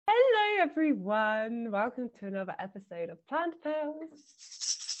everyone, welcome to another episode of Plant Pills.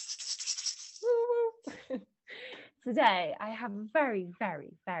 Today I have a very,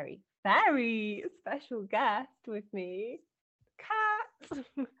 very, very, very special guest with me, Kat.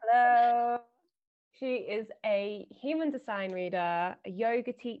 Hello. She is a human design reader, a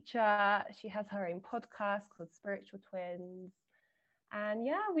yoga teacher. She has her own podcast called Spiritual Twins. And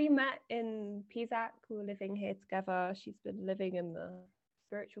yeah, we met in Pisac. We were living here together. She's been living in the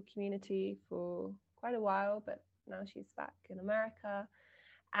spiritual community for quite a while, but now she's back in America.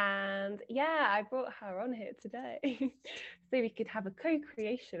 And yeah, I brought her on here today so we could have a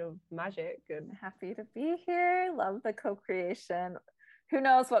co-creation of magic. And Happy to be here. Love the co-creation. Who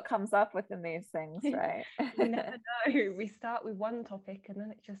knows what comes up within these things, right? You never know. We start with one topic and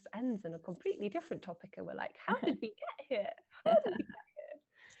then it just ends in a completely different topic. And we're like, how did we get here? How did we get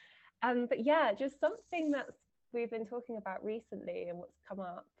here? But yeah, just something that we've been talking about recently and what's come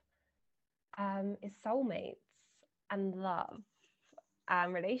up is soulmates and love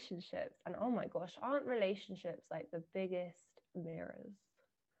and relationships. And oh my gosh, aren't relationships like the biggest mirrors?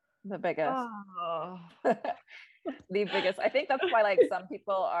 The biggest. Oh. The biggest. I think that's why some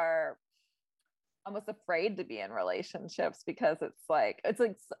people are almost afraid to be in relationships, because it's what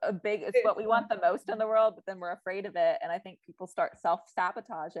we want the most in the world, but then we're afraid of it. And I think people start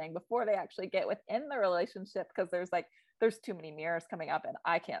self-sabotaging before they actually get within the relationship, because there's too many mirrors coming up and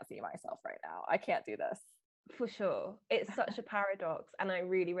I can't see myself right now. I can't do this. For sure. It's such a paradox. And I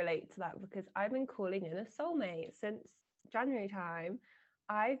really relate to that because I've been calling in a soulmate since January time.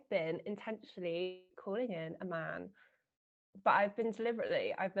 I've been intentionally calling in a man, but I've been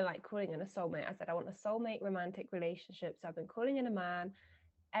calling in a soulmate. I said, I want a soulmate romantic relationship. So I've been calling in a man.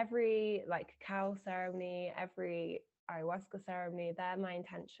 Every cacao ceremony, every ayahuasca ceremony, they're my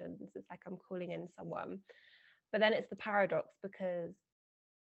intentions. It's like I'm calling in someone. But then it's the paradox, because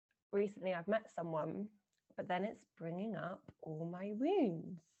recently I've met someone, but then it's bringing up all my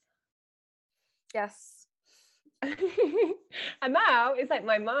wounds. Yes. And now it's like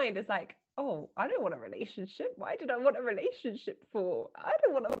my mind is like, oh, I don't want a relationship. Why did I want a relationship for? I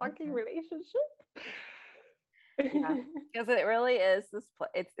don't want a fucking relationship. Yeah, because it really is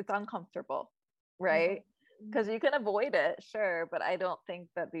it's uncomfortable, right? Because you can avoid it, sure, but I don't think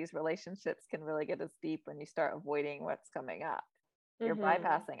that these relationships can really get as deep when you start avoiding what's coming up. You're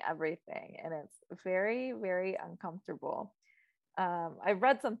bypassing everything, and it's very, very uncomfortable. I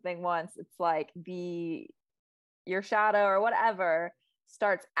read something once. It's like your shadow or whatever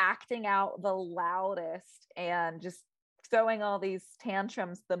starts acting out the loudest and just throwing all these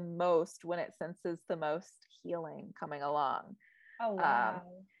tantrums the most when it senses the most healing coming along. Oh wow.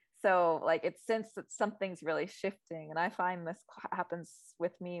 So it's sense that something's really shifting, and I find this happens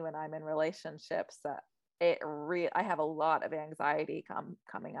with me when I'm in relationships, that I have a lot of anxiety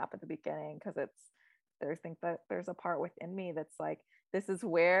coming up at the beginning, because I think that there's a part within me that's like, this is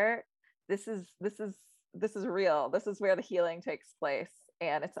real. This is where the healing takes place,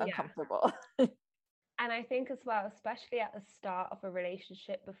 and it's uncomfortable. And I think as well, especially at the start of a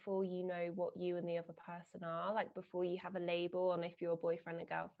relationship, before you know what you and the other person are, before you have a label on if you're a boyfriend and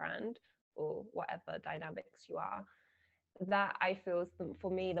girlfriend or whatever dynamics you are, that I feel is for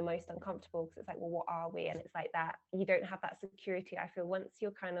me the most uncomfortable, because it's like, well, what are we? And it's like that you don't have that security. I feel once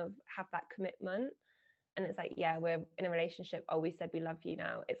you kind of have that commitment, and it's like, yeah, we're in a relationship, oh, we said we love you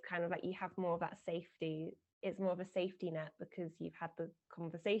now, it's kind of like you have more of that safety. It's more of a safety net because you've had the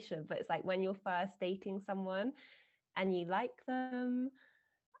conversation. But it's like when you're first dating someone and you like them,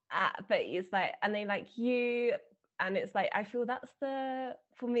 but it's like, and they like you, and it's like, I feel that's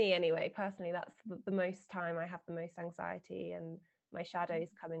for me anyway, personally, that's the most time I have the most anxiety, and my shadows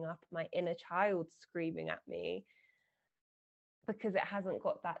coming up, my inner child screaming at me, because it hasn't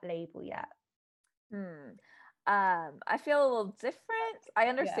got that label yet. I feel a little different. I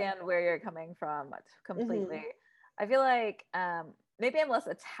understand where you're coming from completely. I feel like maybe I'm less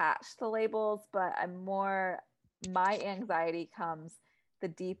attached to labels, but my anxiety comes the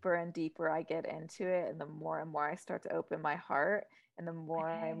deeper and deeper I get into it, and the more and more I start to open my heart, and the more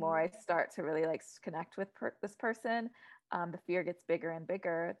and more I start to really connect with this person, the fear gets bigger and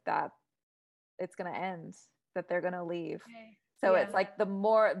bigger that it's going to end, that they're going to leave. So it's like the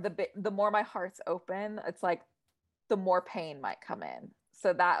more my heart's open, it's like the more pain might come in.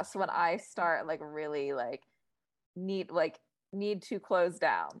 So that's when I start really need to close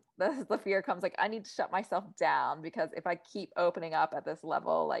down. The fear comes, I need to shut myself down, because if I keep opening up at this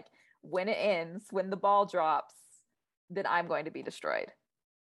level, when it ends, when the ball drops, then I'm going to be destroyed.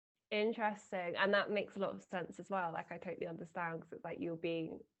 Interesting. And that makes a lot of sense as well. I totally understand, because it's like you're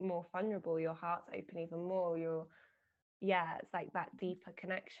being more vulnerable, your heart's open even more, you're yeah, it's like that deeper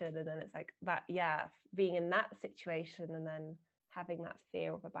connection, and then it's like that, yeah, being in that situation and then having that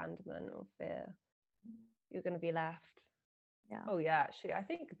fear of abandonment or fear you're going to be left. Yeah. Oh yeah, actually I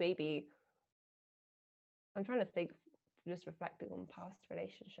think maybe I'm trying to think, just reflecting on past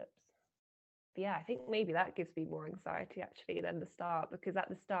relationships. But yeah, I think maybe that gives me more anxiety actually than the start, because at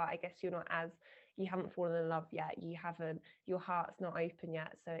the start I guess you're not as, you haven't fallen in love yet, you haven't, your heart's not open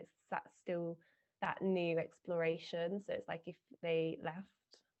yet, so it's that still that new exploration. So it's like if they left,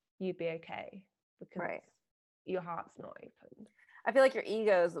 you'd be okay because Right. your heart's not open. I feel like your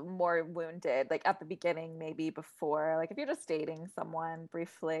ego is more wounded, like at the beginning, maybe before, like if you're just dating someone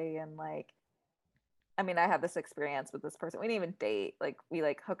briefly and like, I mean, I had this experience with this person. We didn't even date. Like we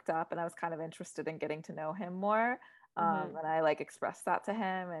like hooked up and I was kind of interested in getting to know him more. And I like expressed that to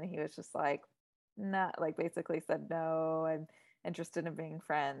him and he was just like, not like basically said, no, I'm interested in being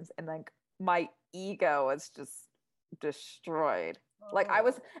friends. And like my ego was just destroyed. Like I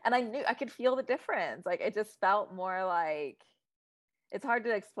was, and I knew I could feel the difference. Like it just felt more like, it's hard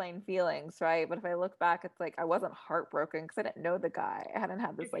to explain feelings, right? But if I look back, it's like I wasn't heartbroken because I didn't know the guy. I hadn't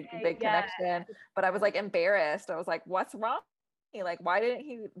had this like big connection, but I was like embarrassed. I was like, what's wrong with me? Like, why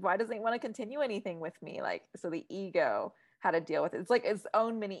doesn't he want to continue anything with me? Like, so the ego had to deal with it. It's like its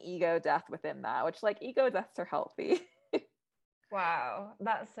own mini ego death within that, which like ego deaths are healthy. Wow,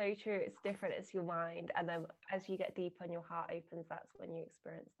 that's so true. It's different. It's your mind. And then as you get deeper and your heart opens, that's when you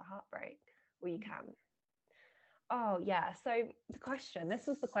experience the heartbreak, or you can. Oh, yeah. So this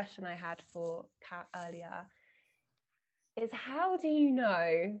was the question I had for Kat earlier, is how do you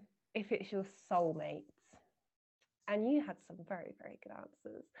know if it's your soulmate? And you had some very, very good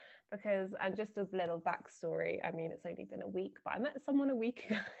answers because, and just a little backstory, I mean, it's only been a week, but I met someone a week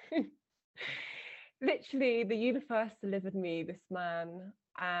ago. Literally, the universe delivered me this man,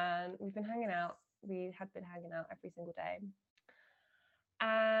 and we've been hanging out. We had been hanging out every single day.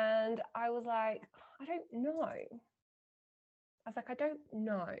 And I was like, I don't know. I was like, I don't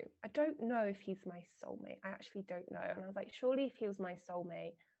know. I don't know if he's my soulmate. I actually don't know. And I was like, surely if he was my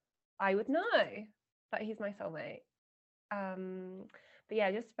soulmate, I would know that he's my soulmate. But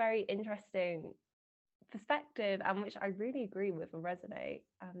yeah, just very interesting perspective, and which I really agree with and resonate.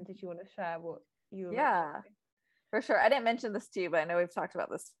 Did you want to share what you were Yeah, for sure. I didn't mention this to you, but I know we've talked about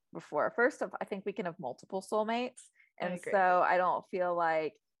this before. First of, I think we can have multiple soulmates. And so I don't feel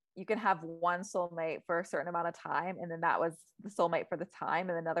like you can have one soulmate for a certain amount of time, and then that was the soulmate for the time,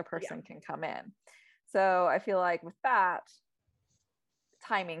 and another person can come in. So I feel like with that,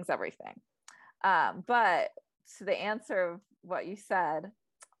 timing's everything. But to the answer of what you said,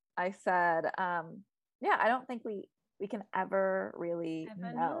 I said, yeah, I don't think we can ever really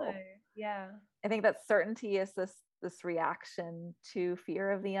know. Yeah. I think that certainty is this reaction to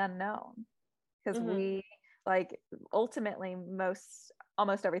fear of the unknown, because we like ultimately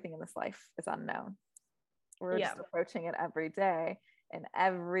almost everything in this life is unknown. We're just approaching it every day, and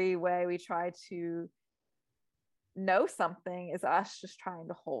every way we try to know something is us just trying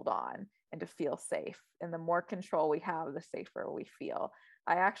to hold on and to feel safe. And the more control we have, the safer we feel.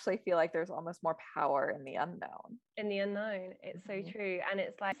 I actually feel like there's almost more power in the unknown. It's so true. And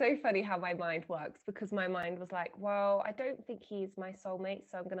it's like so funny how my mind works, because my mind was like, well, I don't think he's my soulmate,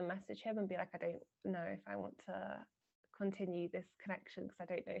 so I'm going to message him and be like, I don't know if I want to continue this connection because I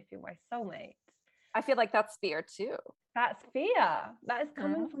don't know if you're my soulmate. I feel like that's fear too. That's fear. That is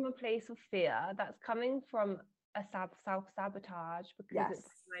coming from a place of fear. That's coming from a self-sabotage, because it's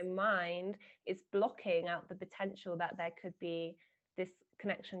my mind is blocking out the potential that there could be, this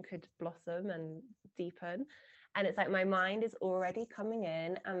connection could blossom and deepen. And it's like my mind is already coming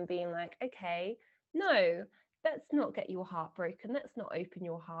in and being like, okay, no, let's not get your heart broken. Let's not open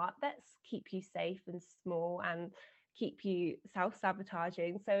your heart. Let's keep you safe and small and keep you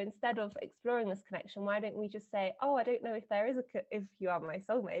self-sabotaging. So instead of exploring this connection, why don't we just say, oh, I don't know if there is if you are my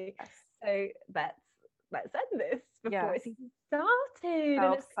soulmate. So let's end this before it's even started.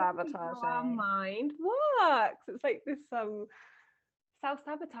 And it's how our mind works. It's like this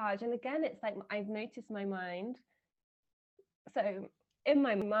self-sabotage. And again, it's like I've noticed my mind. So in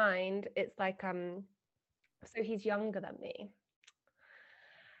my mind, it's like so he's younger than me.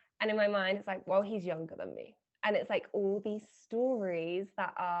 And in my mind, it's like, well, he's younger than me. And it's like all these stories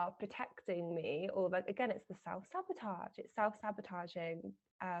that are protecting me, or like, again, it's the self-sabotage. It's self-sabotaging.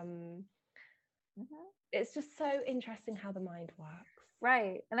 It's just so interesting how the mind works.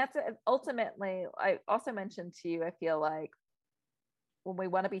 Right. And that's ultimately, I also mentioned to you, I feel like when we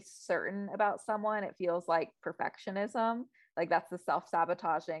want to be certain about someone, it feels like perfectionism. Like that's the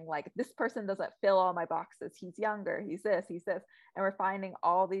self-sabotaging, like this person doesn't fill all my boxes. He's younger, he's this. And we're finding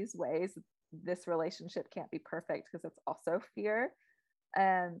all these ways this relationship can't be perfect, because it's also fear.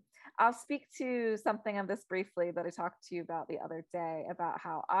 And I'll speak to something of this briefly that I talked to you about the other day, about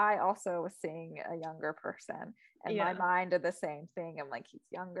how I also was seeing a younger person, and my mind did the same thing. I'm like, he's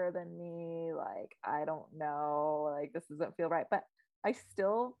younger than me. Like, I don't know. Like, this doesn't feel right. But I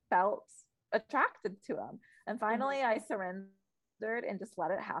still felt attracted to him. And finally, I surrendered and just let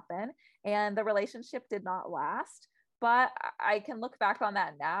it happen. And the relationship did not last. But I can look back on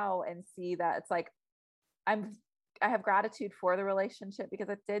that now and see that it's like, I have gratitude for the relationship, because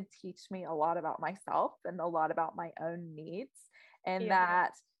it did teach me a lot about myself and a lot about my own needs, and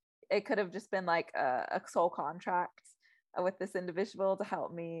that it could have just been like a soul contract with this individual to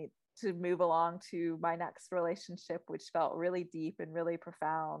help me to move along to my next relationship, which felt really deep and really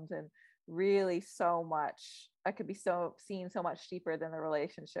profound, and really so much, I could be so seen so much deeper than the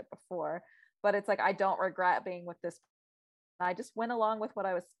relationship before. But it's like, I don't regret being with this. I just went along with what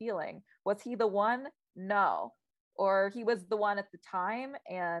I was feeling. Was he the one? No. Or he was the one at the time,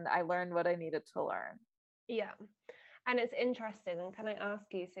 and I learned what I needed to learn. Yeah. And it's interesting. And can I ask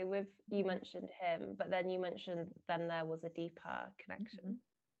you, so with, you mentioned him, but then you mentioned then there was a deeper connection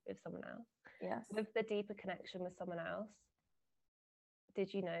with someone else. Yes. With the deeper connection with someone else,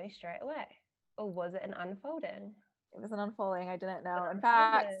 did you know straight away? Or was it an unfolding? It was an unfolding. I didn't know.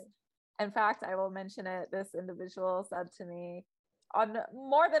 In fact, I will mention it. This individual said to me on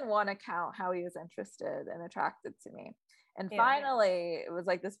more than one account how he was interested and attracted to me. And finally, it was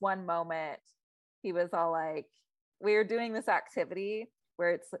like this one moment, he was all like, we were doing this activity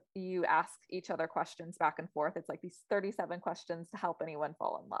where it's, you ask each other questions back and forth. It's like these 37 questions to help anyone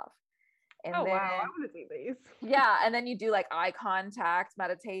fall in love. And wow, I want to do these. Yeah, and then you do like eye contact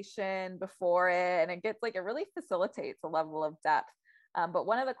meditation before it, and it gets like, it really facilitates a level of depth. But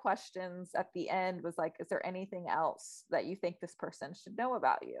one of the questions at the end was like, is there anything else that you think this person should know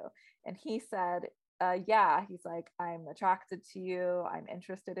about you? And he said, yeah. He's like, I'm attracted to you. I'm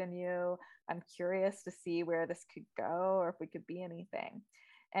interested in you. I'm curious to see where this could go, or if we could be anything.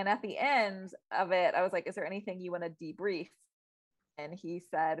 And at the end of it, I was like, is there anything you want to debrief? And he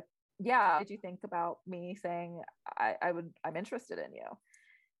said, yeah, did you think about me saying I'm interested in you?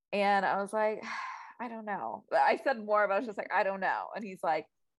 And I was like, I don't know. I said more about, just like, I don't know. And he's like,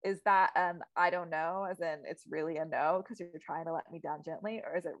 is that I don't know, as in it's really a no because you're trying to let me down gently,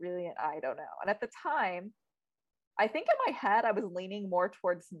 or is it really an I don't know? And at the time, I think in my head I was leaning more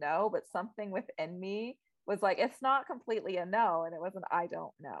towards no, but something within me was like, it's not completely a no, and it was an I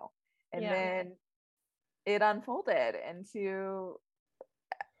don't know. And then it unfolded into,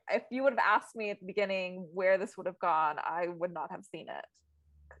 if you would have asked me at the beginning where this would have gone, I would not have seen it.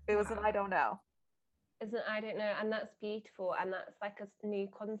 It was an I don't know. I don't know. And that's beautiful. And that's like a new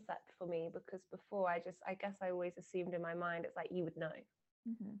concept for me, because before I guess I always assumed in my mind, it's like, you would know.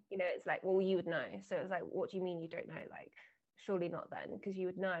 You know, it's like, well, you would know. So it's like, what do you mean you don't know? Like, surely not then, because you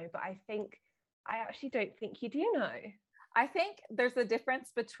would know. But I actually don't think you do know. I think there's a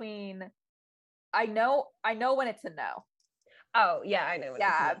difference between, I know when it's a no. Oh yeah, I know.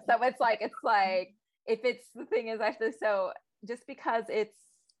 Yeah. So it's like, if it's, the thing is actually, so just because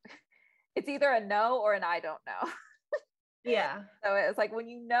it's either a no or an I don't know. Yeah. So it's like, when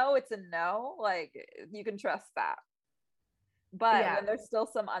you know it's a no, like, you can trust that. But when there's still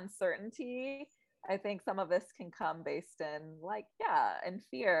some uncertainty, I think some of this can come based in like, in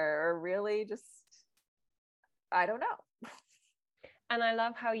fear, or really just, I don't know. And I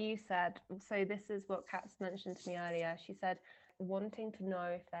love how you said, so this is what Kat's mentioned to me earlier. She said, wanting to know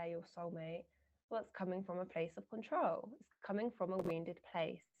if they're your soulmate, well, it's coming from a place of control. It's coming from a wounded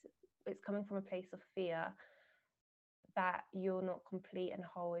place. It's coming from a place of fear that you're not complete and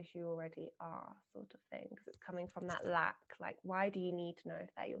whole as you already are, sort of thing. Because it's coming from that lack. Like, why do you need to know if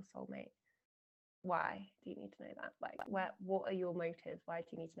they're your soulmate? Why do you need to know that? Like, what are your motives? Why do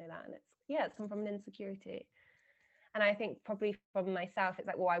you need to know that? And it's come from an insecurity. And I think probably from myself, it's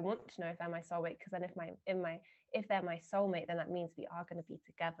like, well, I want to know if they're my soulmate, because then if they're my soulmate, then that means we are going to be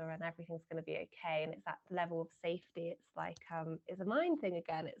together and everything's going to be okay. And it's that level of safety. It's like, it's a mind thing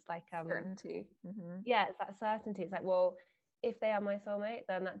again. It's like certainty. Yeah, it's that certainty. It's like, well, if they are my soulmate,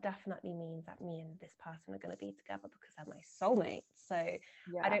 then that definitely means that me and this person are going to be together because they're my soulmate. So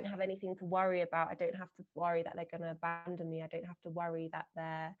I don't have anything to worry about. I don't have to worry that they're going to abandon me. I don't have to worry that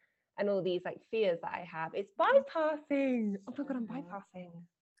they're, and all these like fears that I have. It's bypassing. Oh my God, I'm bypassing.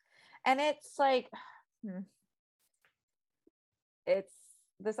 And it's like, it's,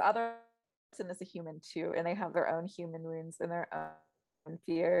 this other person is a human too, and they have their own human wounds and their own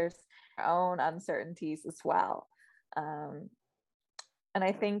fears, their own uncertainties as well. And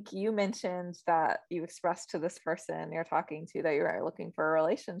I think you mentioned that you expressed to this person you're talking to that you were looking for a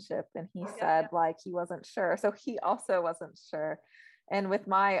relationship, and he said like he wasn't sure. So he also wasn't sure. And with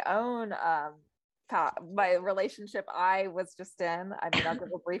my own my relationship I was just in, I mean, I'll give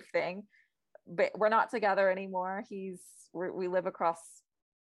a brief thing, but we're not together anymore. We live across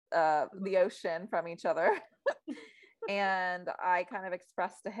the ocean from each other. And I kind of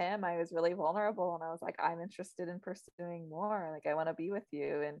expressed to him, I was really vulnerable, and I was like, I'm interested in pursuing more, like I want to be with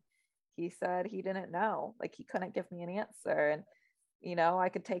you. And he said he didn't know, like he couldn't give me an answer. And you know, I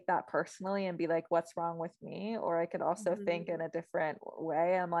could take that personally and be like, what's wrong with me? Or I could also think in a different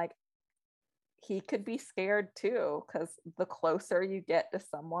way. I'm like, he could be scared too, because the closer you get to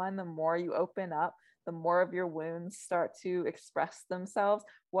someone, the more you open up, the more of your wounds start to express themselves.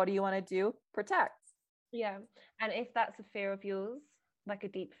 What do you want to do? Protect. Yeah. And if that's a fear of yours, like a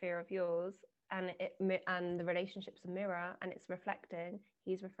deep fear of yours, and the relationship's a mirror and it's reflecting,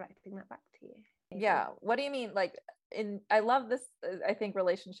 he's reflecting that back to you. Yeah. What do you mean? Like, I love this. I think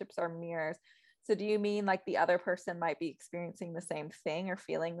relationships are mirrors. So do you mean like the other person might be experiencing the same thing or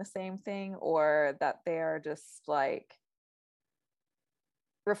feeling the same thing, or that they're just like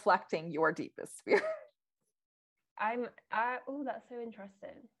reflecting your deepest fear? Oh, that's so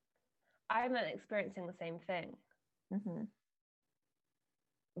interesting. I'm not experiencing the same thing. Mm-hmm.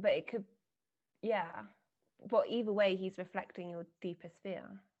 But it could, yeah. But either way, he's reflecting your deepest fear.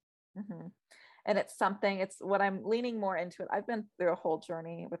 Mm-hmm. And it's what I'm leaning more into it. I've been through a whole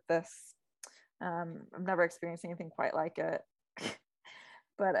journey with this. I've never experienced anything quite like it.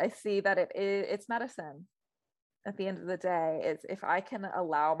 But I see that it's medicine. At the end of the day, it's if I can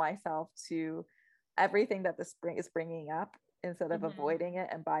allow myself to everything that this is bringing up, instead of avoiding it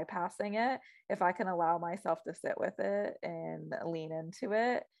and bypassing it, if I can allow myself to sit with it and lean into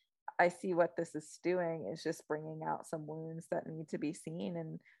it, I see what this is doing is just bringing out some wounds that need to be seen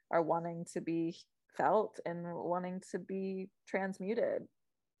and are wanting to be felt and wanting to be transmuted.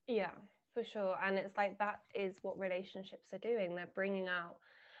 Yeah, for sure. And it's like that is what relationships are doing. They're bringing out,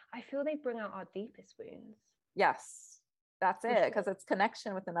 I feel they bring out our deepest wounds. Yes, that's For it, sure. because it's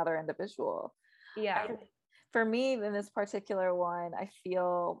connection with another individual. Yeah. For me, in this particular one, I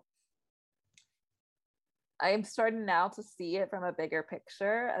feel I'm starting now to see it from a bigger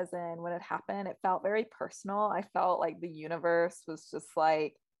picture, as in when it happened, it felt very personal. I felt like the universe was just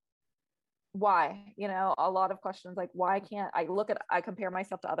like, why? You know, a lot of questions like, why can't I compare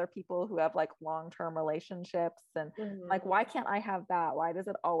myself to other people who have like long-term relationships, and like, why can't I have that? Why does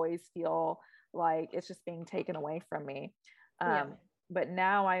it always feel like it's just being taken away from me? But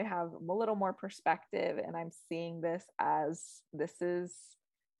now I have a little more perspective, and I'm seeing this as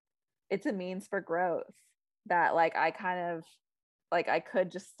it's a means for growth, that like I kind of like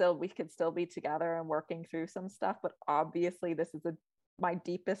we could still be together and working through some stuff, but obviously this is my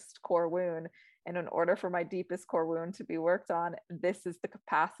deepest core wound, and in order for my deepest core wound to be worked on, this is the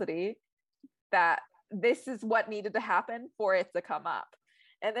capacity, that this is what needed to happen for it to come up.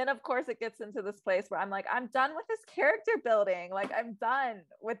 And then of course it gets into this place where I'm like, I'm done with this character building, like I'm done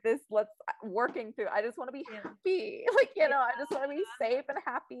with this, let's working through, I just want to be happy, like, you know, I just want to be safe and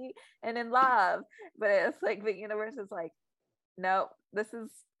happy and in love. But it's like the universe is like, no, this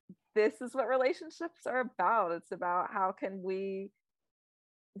is what relationships are about. It's about how can we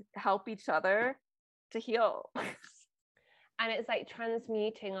help each other to heal. And it's like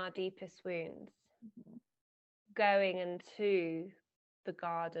transmuting our deepest wounds, going into the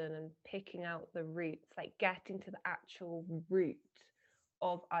garden and picking out the roots, like getting to the actual root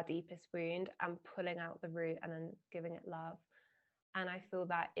of our deepest wound and pulling out the root and then giving it love. And I feel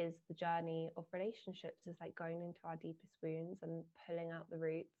that is the journey of relationships, is like going into our deepest wounds and pulling out the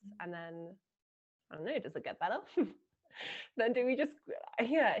roots. And then, I don't know, does it get better? Then do we just,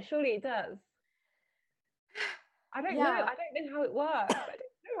 surely it does. I don't know. I don't know how it works. I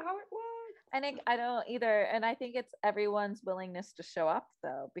don't know how it works. I don't either. And I think it's everyone's willingness to show up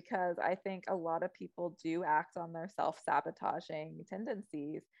though, because I think a lot of people do act on their self-sabotaging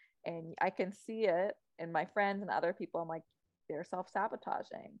tendencies. And I can see it in my friends and other people. I'm like, they're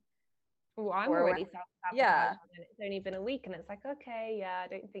self-sabotaging. Well, I'm already self-sabotaging, and it's only been a week, and it's like, okay, I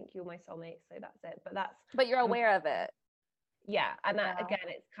don't think you're my soulmate, so that's it. But you're aware of it. Yeah, and that again,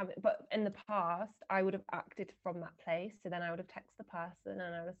 it's coming. But in the past, I would have acted from that place. So then I would have texted the person,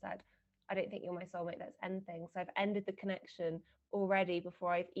 and I would have said, I don't think you're my soulmate, let's end things. So I've ended the connection already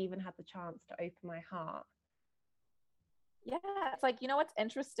before I've even had the chance to open my heart. Yeah, it's like, you know what's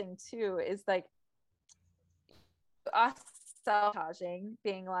interesting too is like us self-sabotaging,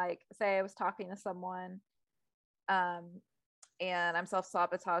 being like, say I was talking to someone and I'm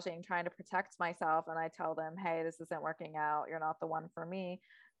self-sabotaging, trying to protect myself, and I tell them, hey, this isn't working out, you're not the one for me,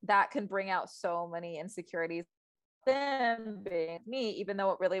 that can bring out so many insecurities, them being me, even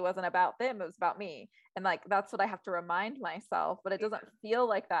though it really wasn't about them, it was about me. And like, that's what I have to remind myself, but it doesn't feel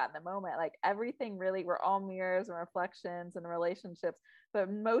like that in the moment. Like everything really, we're all mirrors and reflections in relationships,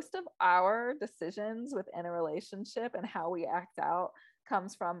 but most of our decisions within a relationship and how we act out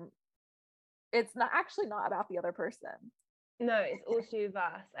comes from, it's not actually not about the other person. No, it's all to do with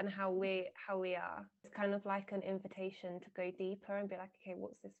us and how we are. It's kind of like an invitation to go deeper and be like, okay,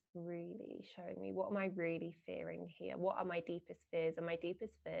 what's this really showing me? What am I really fearing here? What are my deepest fears? And my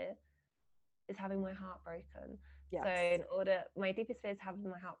deepest fear is having my heart broken. Yes. So my deepest fear is having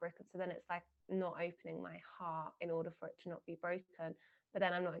my heart broken. So then it's like not opening my heart in order for it to not be broken. But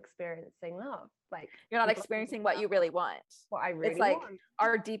then I'm not experiencing love. Like you're not experiencing what you really want. What I really it's like want.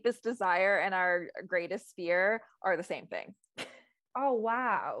 Our deepest desire and our greatest fear are the same thing. Oh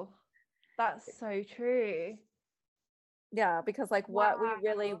wow, that's so true. Yeah, because like what we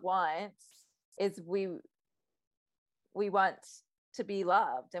really want is we want to be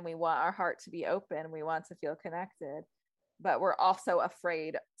loved, and we want our heart to be open, we want to feel connected, but we're also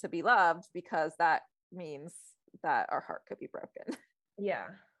afraid to be loved because that means that our heart could be broken. Yeah,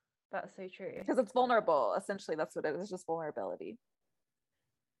 that's so true. Because it's vulnerable. Essentially, that's what it is, just vulnerability.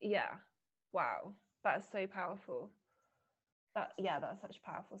 Yeah. Wow. That's so powerful. That's such a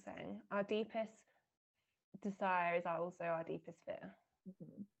powerful saying. Our deepest desire is also our deepest fear.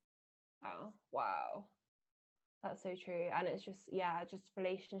 Mm-hmm. Oh, wow. That's so true. And it's just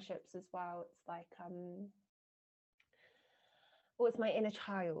relationships as well. It's like, it's my inner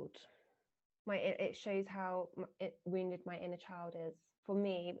child. It shows how it wounded my inner child is. For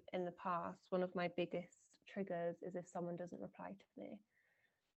me, in the past, one of my biggest triggers is if someone doesn't reply to me.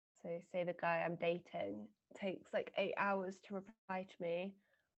 So say the guy I'm dating takes like 8 hours to reply to me.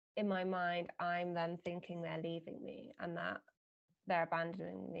 In my mind, I'm then thinking they're leaving me and that they're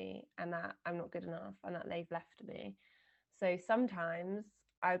abandoning me and that I'm not good enough and that they've left me. So sometimes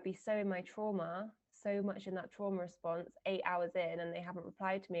I would be so in my trauma, so much in that trauma response, 8 hours in, and they haven't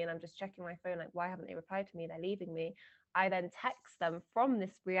replied to me, and I'm just checking my phone, like, why haven't they replied to me? They're leaving me. I then text them from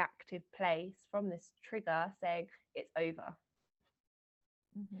this reactive place, from this trigger, saying it's over.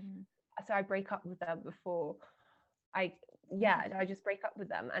 Mm-hmm. So I break up with them before I just break up with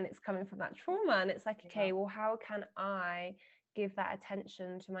them, and it's coming from that trauma. And it's like, okay, well, how can I give that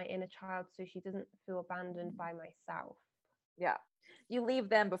attention to my inner child so she doesn't feel abandoned by myself? Yeah, you leave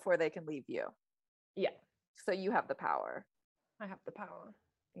them before they can leave you. Yeah, so you have the power. I have the power.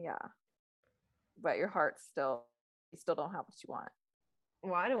 Yeah, but your heart you still don't have what you want.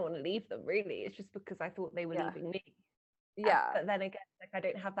 Well, I don't want to leave them, really. It's just because I thought they were leaving me. Yeah. But then again, like, I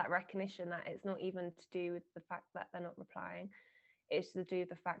don't have that recognition that it's not even to do with the fact that they're not replying. It's to do with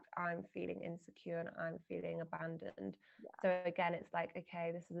the fact I'm feeling insecure and I'm feeling abandoned. Yeah. So again, it's like,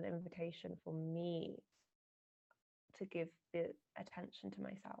 okay, this is an invitation for me to give the attention to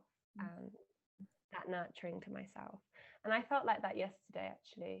myself and that nurturing to myself. And I felt like that yesterday,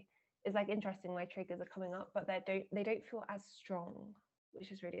 actually. It's like interesting, my triggers are coming up, but they don't feel as strong,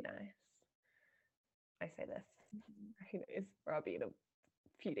 which is really nice. I say this, who knows where I'll be in a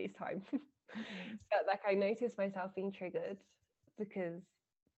few days' time. But like, I noticed myself being triggered because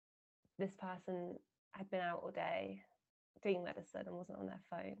this person had been out all day doing medicine and wasn't on their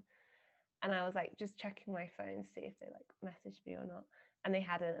phone. And I was like just checking my phone to see if they like messaged me or not. And they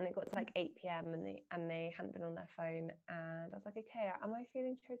hadn't, and it got to like 8 p.m. and they hadn't been on their phone. And I was like, okay, am I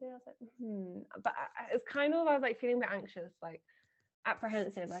feeling triggered? I was like, But it's kind of, I was like feeling a bit anxious, like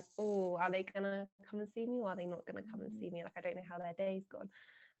apprehensive, like, oh, are they gonna come and see me or are they not gonna come and see me? Like, I don't know how their day's gone.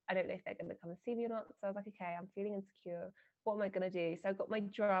 I don't know if they're gonna come and see me or not. So I was like, okay, I'm feeling insecure. What am I gonna do? So I got my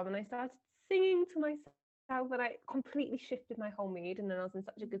drum and I started singing to myself, and I completely shifted my whole mood. And then I was in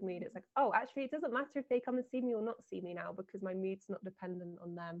such a good mood. It's like, oh, actually, it doesn't matter if they come and see me or not see me now, because my mood's not dependent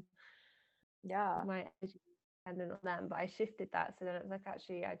on them. Yeah, my energy is dependent on them. But I shifted that, so then it was like,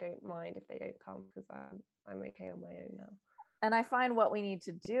 actually, I don't mind if they don't come because I'm okay on my own now. And I find what we need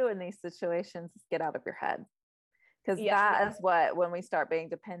to do in these situations is get out of your head, because that is what, when we start being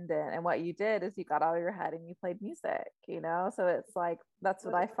dependent, and what you did is you got out of your head and you played music, so it's like, that's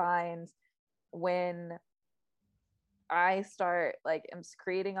what I find when I start, like, I'm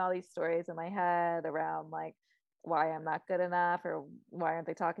creating all these stories in my head around like why I'm not good enough or why aren't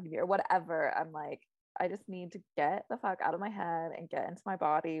they talking to me or whatever. I'm like, I just need to get the fuck out of my head and get into my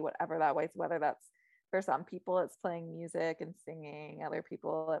body, whatever that way. So whether that's, for some people it's playing music and singing, other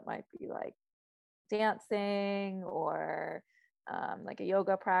people it might be like dancing or like a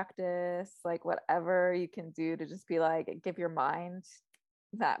yoga practice, like whatever you can do to just be like, give your mind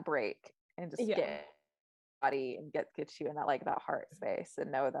that break and just get body and get you in that like that heart space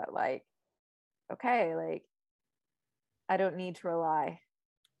and know that like, okay, like I don't need to rely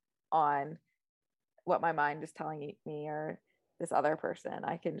on what my mind is telling me or this other person.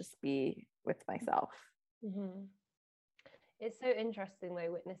 I can just be with myself. Mm-hmm. It's so interesting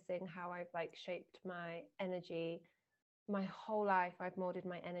though, witnessing how I've like shaped my energy. My whole life I've molded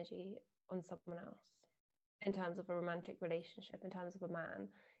my energy on someone else in terms of a romantic relationship, in terms of a man.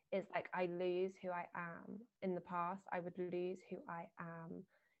 It's like I lose who I am in the past. I would lose who I am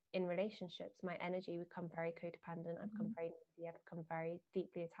in relationships. My energy would become very codependent. I'd become very needy. I'd become very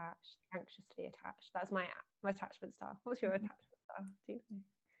deeply attached, anxiously attached. That's my attachment style. What's your attachment style? Do you think?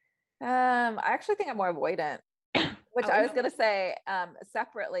 I actually think I'm more avoidant, which I was going to say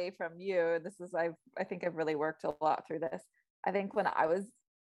separately from you. This is, I think I've really worked a lot through this. I think when I was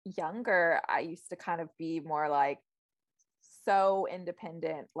younger, I used to kind of be more like so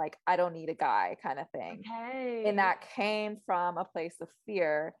independent, like I don't need a guy kind of thing. Okay. And that came from a place of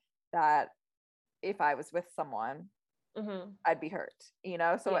fear that if I was with someone, I'd be hurt, you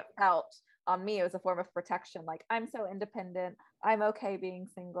know? So it felt on me, it was a form of protection. Like, I'm so independent. I'm okay being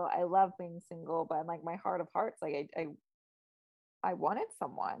single. I love being single, but I'm like, my heart of hearts, like I wanted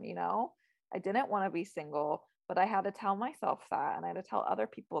someone, you know? I didn't want to be single, but I had to tell myself that, and I had to tell other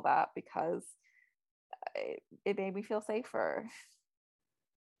people that because it made me feel safer.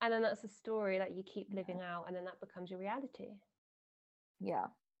 And then that's a story that you keep living out, and then that becomes your reality. Yeah.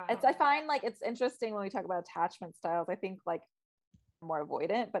 I find like it's interesting when we talk about attachment styles. I think like more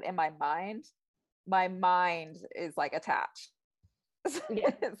avoidant, but in my mind is like attached. Yeah.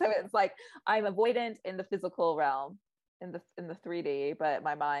 So it's like I'm avoidant in the physical realm, in the 3D, but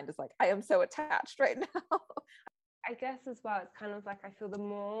my mind is like, I am so attached right now. I guess as well, it's kind of like I feel the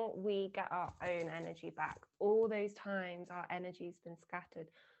more we get our own energy back, all those times our energy's been scattered,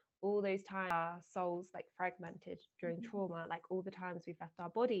 all those times our souls like fragmented during trauma, like all the times we've left our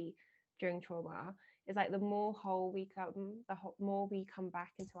body during trauma, it's like the more whole we come, more we come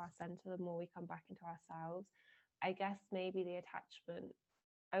back into our center, the more we come back into ourselves. I guess maybe the attachment,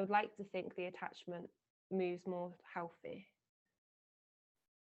 I would like to think the attachment moves more healthy.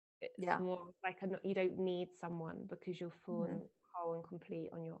 It's more like you don't need someone because you're full and whole and complete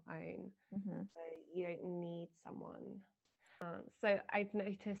on your own. So you don't need someone. So I've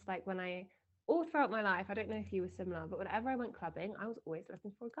noticed like when I, all throughout my life, I don't know if you were similar, but whenever I went clubbing, I was always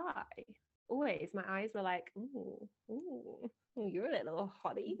looking for a guy. Always. My eyes were like, ooh, you're a little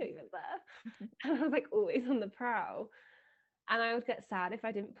hottie over there. And I was like always on the prowl. And I would get sad if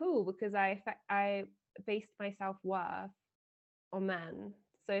I didn't pool because I based my self-worth on men.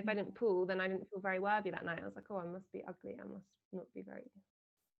 So if I didn't pool, then I didn't feel very worthy that night. I was like, oh, I must be ugly. I must not be very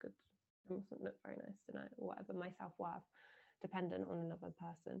good. I mustn't look very nice tonight, or whatever. My self-worth dependent on another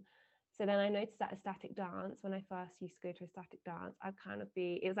person. So then I noticed that a static dance, when I first used to go to a static dance, I'd kind of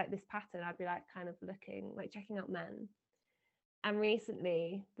be, it was like this pattern. I'd be like kind of looking, like checking out men. And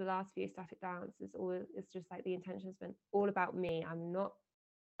recently, the last few static dances, it's just like the intention has been all about me. I'm not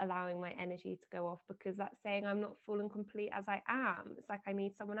allowing my energy to go off because that's saying I'm not full and complete as I am. It's like I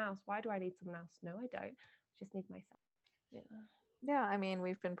need someone else. Why do I need someone else? No, I don't. I just need myself. Yeah, I mean,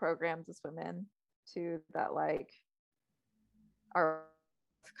 we've been programmed as women to that, like our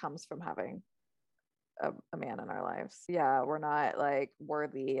comes from having a man in our lives. Yeah, we're not like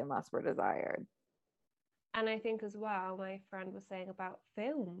worthy unless we're desired. And I think as well, my friend was saying about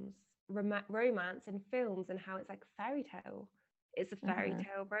films, romance in films, and how it's like fairy tale. It's a fairy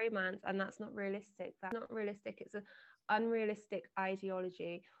tale romance, and that's not realistic. That's not realistic. It's an unrealistic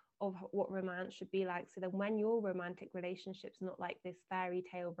ideology of what romance should be like. So then when your romantic relationship's not like this fairy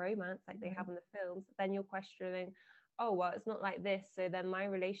tale romance like they have in the films, then you're questioning, oh, well, it's not like this. So then my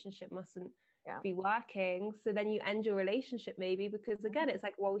relationship mustn't be working. So then you end your relationship maybe because again, it's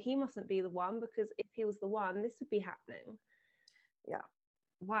like, well, he mustn't be the one because if he was the one, this would be happening. Yeah.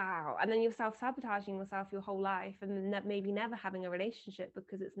 Wow. And then you're self-sabotaging yourself your whole life and then maybe never having a relationship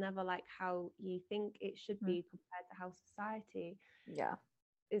because it's never like how you think it should be compared to how society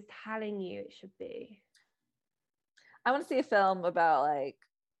is telling you it should be. I want to see a film about like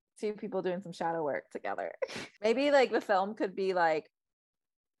two people doing some shadow work together. Maybe like the film could be like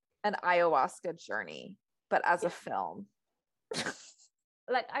an ayahuasca journey, but as a film.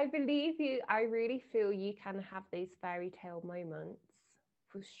 Like I believe you, I really feel you can have these fairy tale moments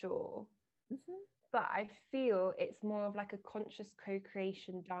for sure. But I feel it's more of like a conscious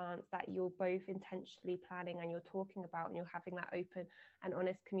co-creation dance that you're both intentionally planning and you're talking about and you're having that open and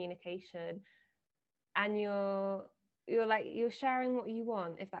honest communication and you're you're sharing what you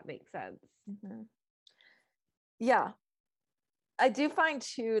want, if that makes sense. Mm-hmm. Yeah. I do find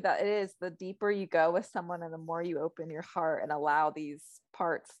too that it is the deeper you go with someone and the more you open your heart and allow these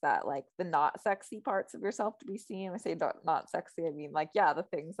parts that like the not sexy parts of yourself to be seen. I say not sexy, I mean like, yeah, the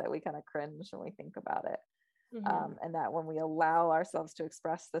things that we kind of cringe when we think about it. Mm-hmm. And that when we allow ourselves to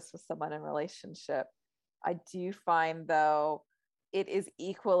express this with someone in relationship, I do find though it is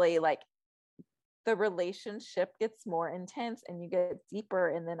equally like the relationship gets more intense and you get deeper.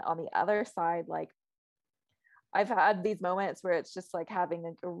 And then on the other side, like I've had these moments where it's just like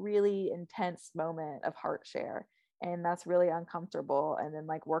having a really intense moment of heart share, and that's really uncomfortable. And then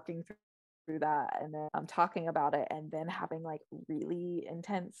like working through that, and then I'm talking about it, and then having like really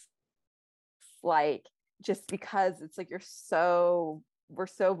intense, like just because it's like we're so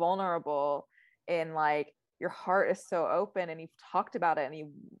vulnerable, and like your heart is so open, and you've talked about it, and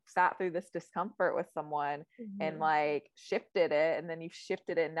you sat through this discomfort with someone and like shifted it, and then you've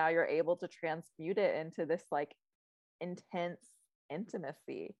shifted it, and now you're able to transmute it into this like intense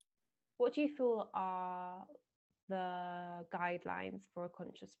intimacy. What do you feel are the guidelines for a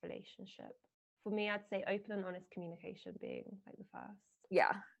conscious relationship? For me, I'd say open and honest communication being like the first.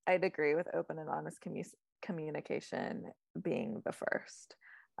 Yeah, I'd agree with open and honest communication being the first.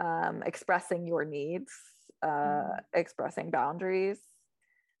 Expressing your needs, expressing boundaries,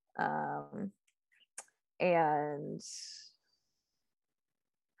 and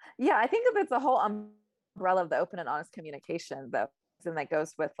yeah, I think if it's a whole umbrella of the open and honest communication, though, and that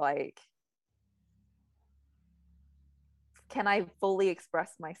goes with like, can I fully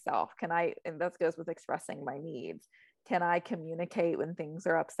express myself? And that goes with expressing my needs. Can I communicate when things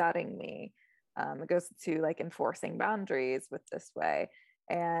are upsetting me? It goes to like enforcing boundaries with this way.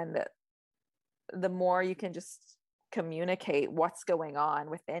 And the more you can just communicate what's going on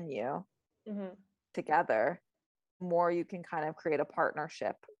within you together, the more you can kind of create a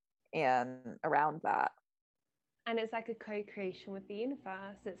partnership and around that. And it's like a co-creation with the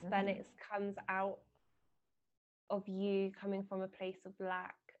universe. It's then it comes out of you coming from a place of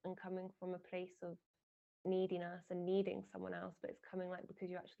lack and coming from a place of neediness and needing someone else, but it's coming like because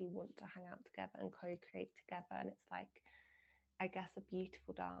you actually want to hang out together and co-create together. And it's like, I guess, a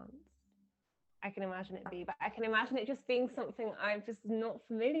beautiful dance. I can imagine it be, but I can imagine it just being something I'm just not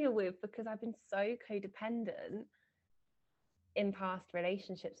familiar with because I've been so codependent in past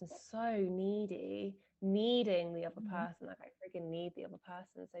relationships and so needing the other person. Like I friggin' need the other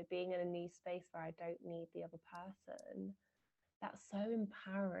person. So being in a new space where I don't need the other person, that's so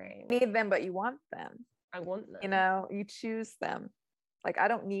empowering. Need them, but you want them. I want them. You know, you choose them. Like, I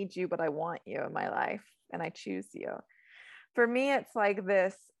don't need you, but I want you in my life, and I choose you. For me, it's like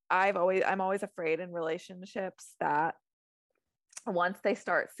this. I'm always afraid in relationships that once they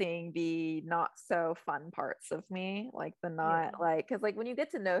start seeing the not so fun parts of me, like the not like, because like when you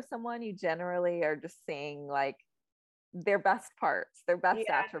get to know someone, you generally are just seeing like their best parts, their best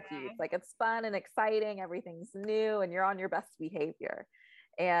attributes. Like it's fun and exciting, everything's new, and you're on your best behavior.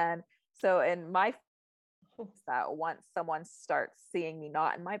 And so in my that once someone starts seeing me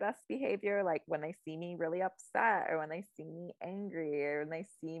not in my best behavior, like when they see me really upset, or when they see me angry, or when they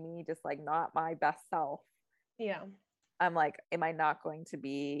see me just like not my best self, I'm like, am I not going to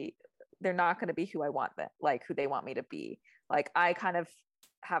be, they're not going to be who I want them, like who they want me to be. Like I kind of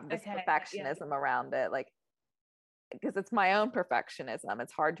have this perfectionism around it, like because it's my own perfectionism.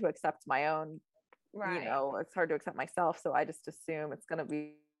 It's hard to accept my own, you know, it's hard to accept myself. So I just assume it's going to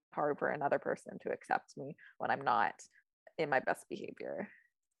be hard for another person to accept me when I'm not in my best behavior.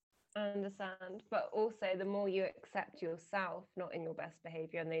 I understand. But also the more you accept yourself not in your best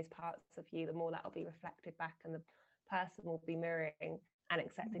behavior and those parts of you, the more that will be reflected back, and the person will be mirroring and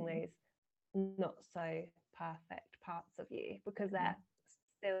accepting those not so perfect parts of you because they're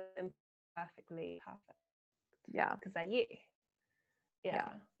still imperfectly perfect. Because they're you.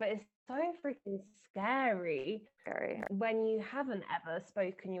 But it's so freaking scary when you haven't ever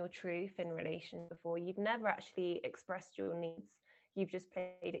spoken your truth in relation before. You've never actually expressed your needs. You've just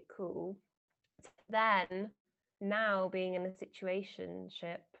played it cool. Then now being in a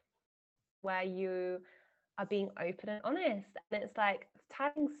situationship where you are being open and honest, and it's like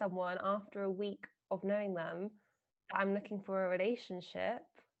telling someone after a week of knowing them that I'm looking for a relationship.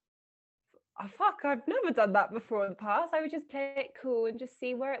 Oh, fuck, I've never done that before in the past. I would just play it cool and just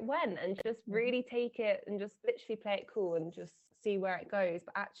see where it went, and just really take it and just literally play it cool and just see where it goes.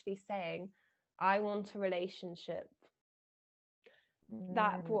 But actually saying, I want a relationship,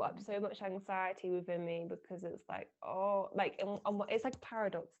 that brought up so much anxiety within me because it's like, oh, like it's like a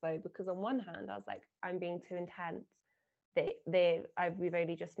paradox though, because on one hand I was like, I'm being too intense. We've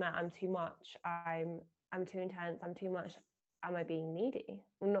only just met. I'm too much. I'm I'm too intense, I'm too much. Am I being needy?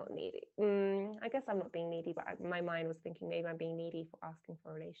 Well, not needy. I guess I'm not being needy, but my mind was thinking maybe I'm being needy for asking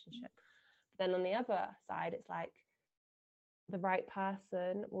for a relationship. But then on the other side, it's like the right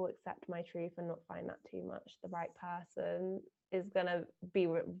person will accept my truth and not find that too much. The right person is gonna be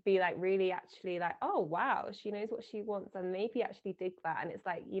like really actually like, oh wow, she knows what she wants and maybe actually dig that. And it's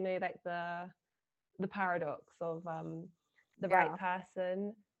like, you know, like the paradox of the right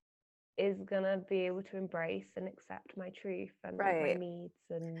person is gonna be able to embrace and accept my truth and my needs.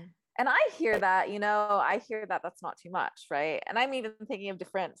 And I hear that, you know, I hear that that's not too much, right? And I'm even thinking of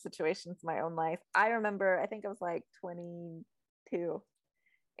different situations in my own life. I remember, I think I was like 22,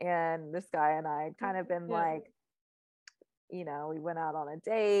 and this guy and I had kind of been like, you know, we went out on a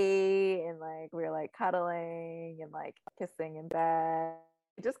date and like we were like cuddling and like kissing in bed.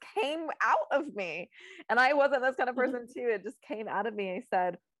 It just came out of me. And I wasn't this kind of person too. It just came out of me. I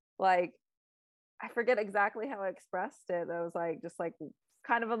said, like, I forget exactly how I expressed it. I was like, just like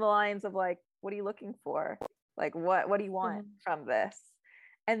kind of on the lines of like, what are you looking for? Like, what do you want from this?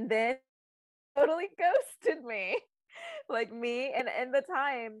 And then totally ghosted me. Like me. And in the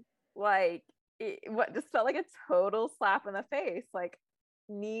time, like, what just felt like a total slap in the face. Like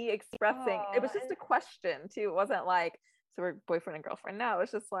me expressing, it was just a question too. It wasn't like, so we're boyfriend and girlfriend. No,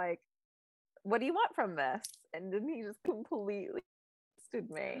 it's just like, what do you want from this? And then he just completely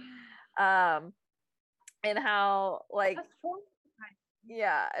ghosted me. And how like,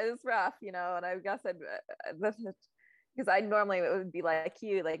 yeah, it was rough, you know. And I guess because I normally it would be like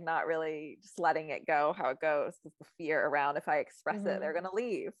you, like not really just letting it go how it goes, because the fear around if I express it, they're gonna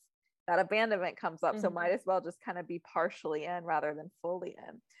leave. That abandonment comes up, so might as well just kind of be partially in rather than fully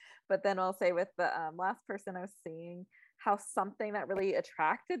in. But then I'll say with the last person I was seeing, how something that really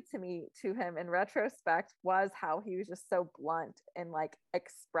attracted to him in retrospect was how he was just so blunt and like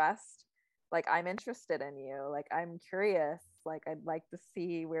expressed, like, I'm interested in you, like I'm curious, like I'd like to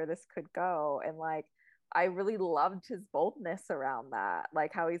see where this could go. And like I really loved his boldness around that,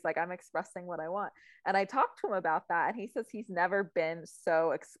 like how he's like, I'm expressing what I want. And I talked to him about that, and he says he's never been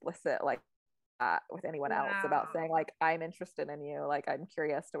so explicit like that with anyone else about saying like, I'm interested in you, like I'm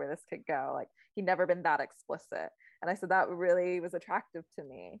curious to where this could go. Like he'd never been that explicit. And I said that really was attractive to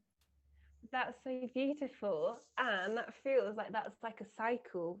me. That's so beautiful, and that feels like that's like a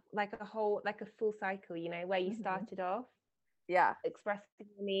cycle, like a whole, like a full cycle, you know, where you started off expressing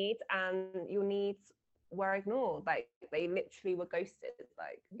your needs and your needs were ignored, like they literally were ghosted,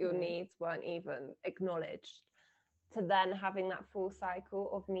 like your needs weren't even acknowledged, to then having that full cycle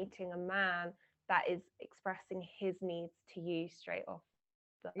of meeting a man that is expressing his needs to you straight off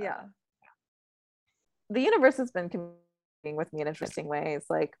the universe has been communicating with me in interesting ways,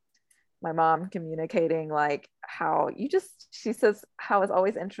 like my mom communicating like how she says how it's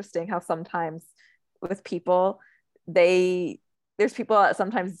always interesting how sometimes with people, there's people that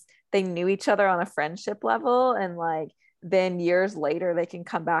sometimes they knew each other on a friendship level, and like then years later they can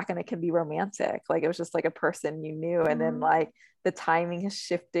come back and it can be romantic, like it was just like a person you knew, and then like the timing has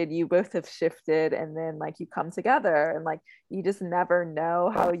shifted, you both have shifted, and then like you come together, and like you just never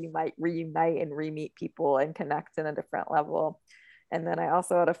know how you might reunite and re-meet people and connect in a different level. And then I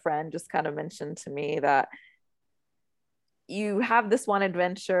also had a friend just kind of mentioned to me that you have this one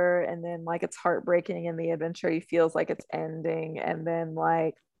adventure, and then like it's heartbreaking, and the adventure feels like it's ending, and then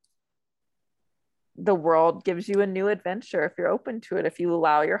like the world gives you a new adventure if you're open to it, if you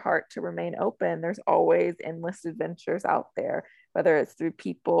allow your heart to remain open. There's always endless adventures out there, whether it's through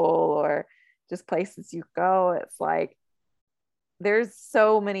people or just places you go. It's like there's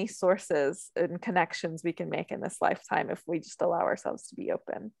so many sources and connections we can make in this lifetime if we just allow ourselves to be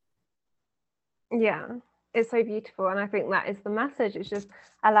open. Yeah, it's so beautiful, and I think that is the message. It's just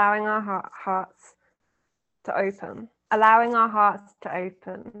allowing our hearts to open, allowing our hearts to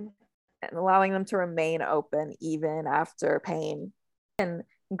open, and allowing them to remain open even after pain. And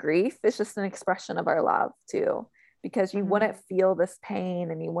grief is just an expression of our love too, because you wouldn't feel this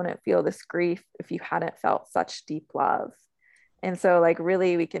pain and you wouldn't feel this grief if you hadn't felt such deep love. And so like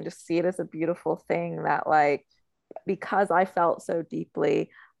really we can just see it as a beautiful thing that like, because I felt so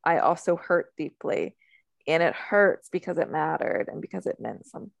deeply, I also hurt deeply, and it hurts because it mattered and because it meant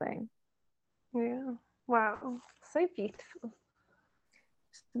something. Yeah, wow, so beautiful.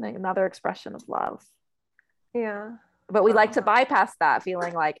 Another expression of love. Yeah, but we like to bypass that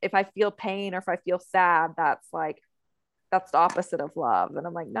feeling, like if I feel pain or if I feel sad, that's the opposite of love. And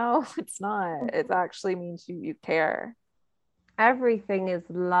I'm like, no, it's not. It actually means you care. Everything is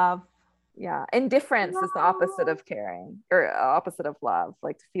love. Yeah, indifference is the opposite of caring, or opposite of love,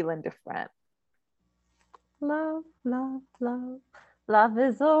 like to feel indifferent. Love, love, love, Love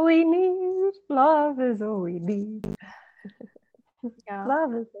is all we need. Love is all we need. Yeah.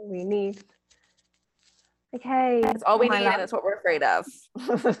 Love is all we need. Okay. It's all we my need, love. and it's what we're afraid of.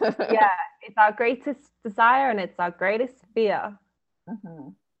 Yeah, it's our greatest desire and it's our greatest fear.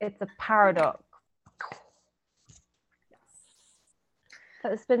 It's a paradox. So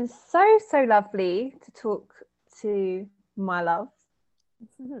it's been so lovely to talk to my love,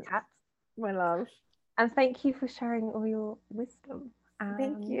 Kat. My love. And thank you for sharing all your wisdom.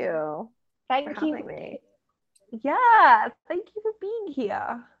 Thank you Thank for you. having me. Yeah, thank you for being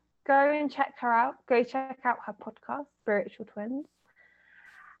here. Go and check her out. Go check out her podcast, Spiritual Twins.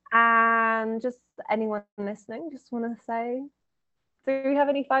 And just anyone listening, just want to say, do you have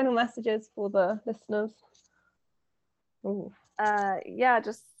any final messages for the listeners? Ooh. Yeah,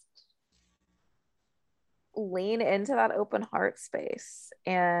 just lean into that open heart space.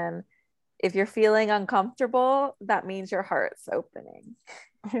 And if you're feeling uncomfortable, that means your heart's opening.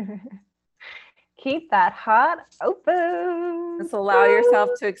 Keep that heart open. Just allow yourself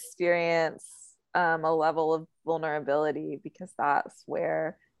to experience a level of vulnerability, because that's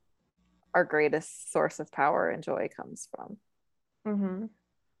where our greatest source of power and joy comes from. Mm-hmm.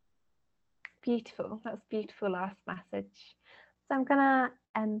 Beautiful. That's beautiful last message. So I'm gonna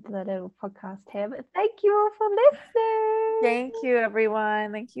end the little podcast here, but thank you all for listening. Thank you,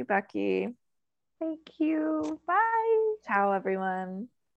 everyone. Thank you, Becky. Thank you. Bye. Ciao, everyone.